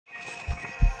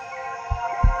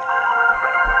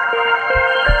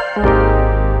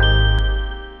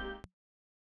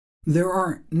There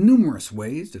are numerous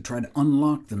ways to try to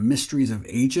unlock the mysteries of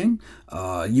aging.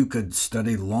 You could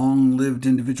study long-lived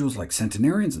individuals like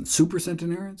centenarians and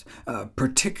supercentenarians,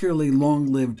 particularly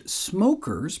long-lived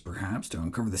smokers, perhaps, to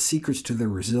uncover the secrets to their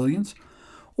resilience.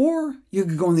 Or you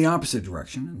could go in the opposite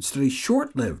direction and study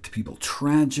short-lived people,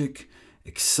 tragic,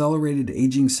 accelerated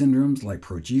aging syndromes like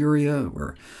progeria,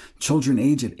 where children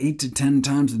age at 8 to 10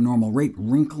 times the normal rate,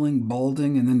 wrinkling,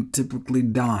 balding, and then typically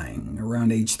dying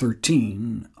around age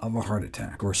 13 of a heart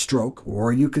attack or stroke.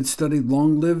 Or you could study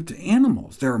long-lived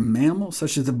animals. There are mammals,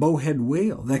 such as the bowhead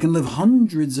whale, that can live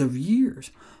hundreds of years.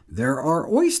 There are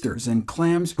oysters and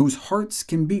clams whose hearts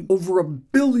can beat over 1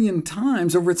 billion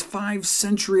times over its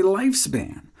 5-century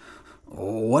lifespan.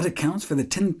 What accounts for the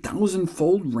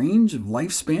 10,000-fold range of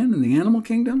lifespan in the animal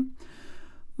kingdom?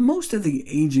 Most of the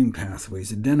aging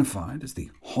pathways identified as the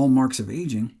hallmarks of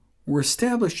aging were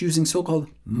established using so-called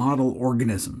model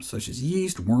organisms, such as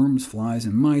yeast, worms, flies,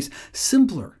 and mice,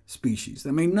 simpler species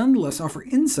that may nonetheless offer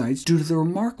insights due to the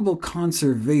remarkable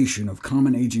conservation of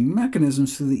common aging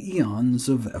mechanisms through the eons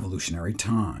of evolutionary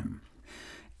time.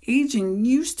 Aging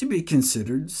used to be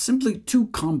considered simply too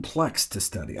complex to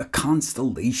study, a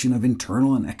constellation of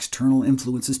internal and external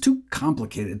influences too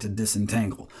complicated to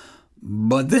disentangle.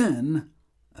 But then,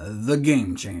 the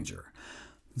game changer,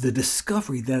 the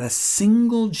discovery that a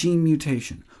single gene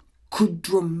mutation could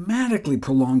dramatically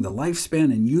prolong the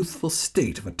lifespan and youthful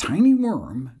state of a tiny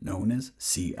worm known as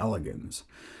C. elegans.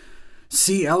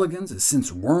 C. elegans has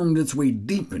since wormed its way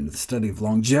deep into the study of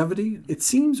longevity. It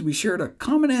seems we shared a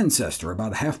common ancestor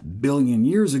about 500 million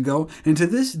years ago, and to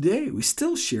this day we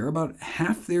still share about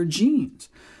half their genes.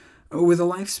 With a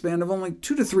lifespan of only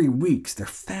 2 to 3 weeks, their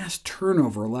fast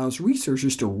turnover allows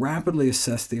researchers to rapidly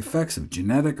assess the effects of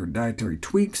genetic or dietary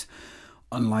tweaks,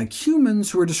 unlike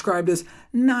humans, who are described as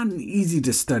not an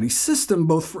easy-to-study system,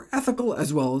 both for ethical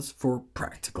as well as for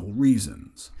practical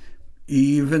reasons.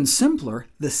 Even simpler,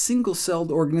 the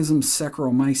single-celled organism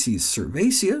Saccharomyces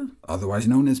cerevisiae, otherwise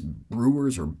known as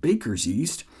brewer's or baker's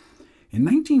yeast, in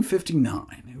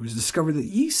 1959 it was discovered that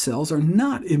yeast cells are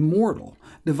not immortal,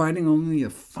 dividing only a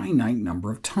finite number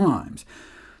of times.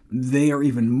 They are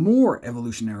even more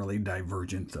evolutionarily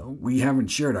divergent, though. We haven't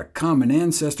shared a common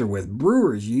ancestor with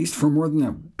brewer's yeast for more than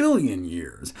 1 billion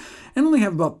years, and only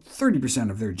have about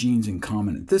 30% of their genes in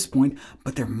common at this point,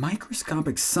 but their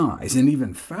microscopic size and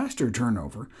even faster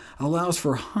turnover allows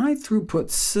for high-throughput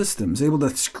systems able to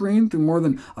screen through more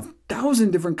than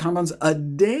 1,000 different compounds a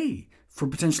day for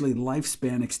potentially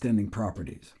lifespan-extending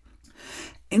properties.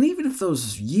 And even if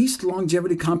those yeast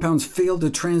longevity compounds fail to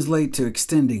translate to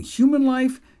extending human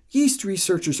life, yeast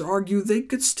researchers argue they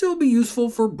could still be useful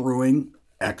for brewing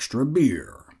extra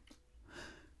beer.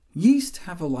 Yeast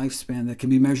have a lifespan that can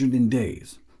be measured in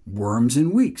days, worms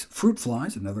in weeks, fruit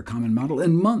flies, another common model,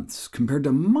 in months, compared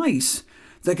to mice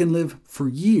that can live for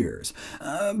years.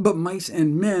 But mice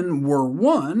and men were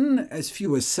one as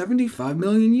few as 75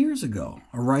 million years ago,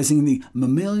 arising in the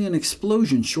mammalian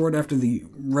explosion short after the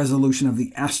resolution of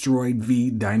the asteroid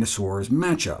v. dinosaurs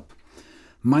matchup.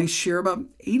 Mice share about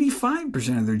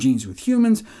 85% of their genes with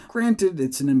humans. Granted,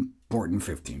 it's an important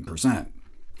 15%.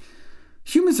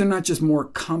 Humans are not just more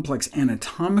complex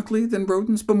anatomically than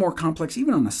rodents, but more complex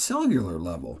even on a cellular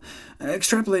level.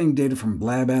 Extrapolating data from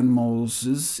lab animals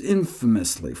is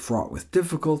infamously fraught with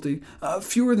difficulty.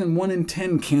 Fewer than 1 in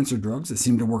 10 cancer drugs that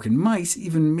seem to work in mice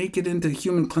even make it into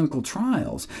human clinical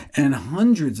trials, and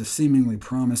hundreds of seemingly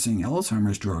promising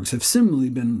Alzheimer's drugs have similarly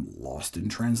been lost in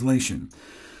translation.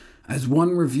 As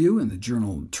one review in the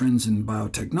journal Trends in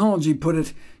Biotechnology put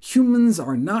it, humans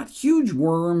are not huge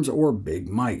worms or big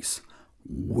mice.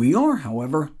 We are,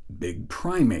 however, big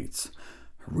primates.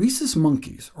 Rhesus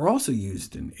monkeys are also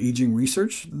used in aging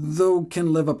research, though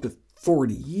can live up to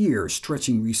 40 years,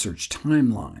 stretching research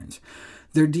timelines.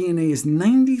 Their DNA is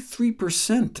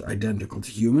 93% identical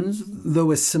to humans,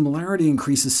 though as similarity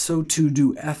increases, so too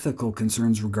do ethical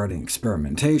concerns regarding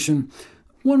experimentation.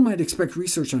 One might expect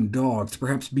research on dogs to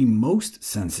perhaps be most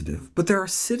sensitive, but there are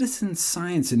citizen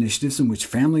science initiatives in which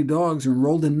family dogs are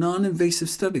enrolled in non-invasive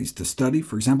studies to study,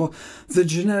 for example, the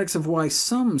genetics of why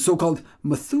some so-called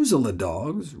Methuselah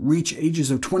dogs reach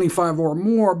ages of 25 or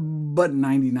more, but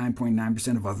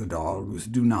 99.9% of other dogs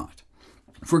do not.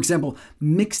 For example,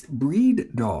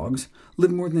 mixed-breed dogs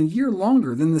live more than a year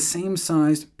longer than the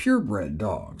same-sized purebred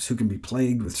dogs, who can be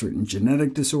plagued with certain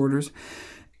genetic disorders.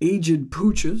 Aged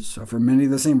pooches suffer many of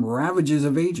the same ravages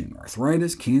of aging: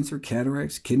 arthritis, cancer,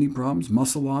 cataracts, kidney problems,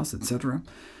 muscle loss, etc.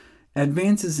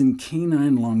 Advances in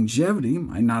canine longevity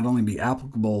might not only be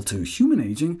applicable to human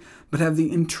aging, but have the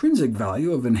intrinsic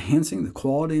value of enhancing the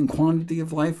quality and quantity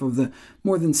of life of the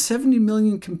more than 70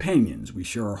 million companions we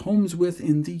share our homes with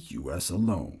in the U.S.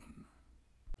 alone.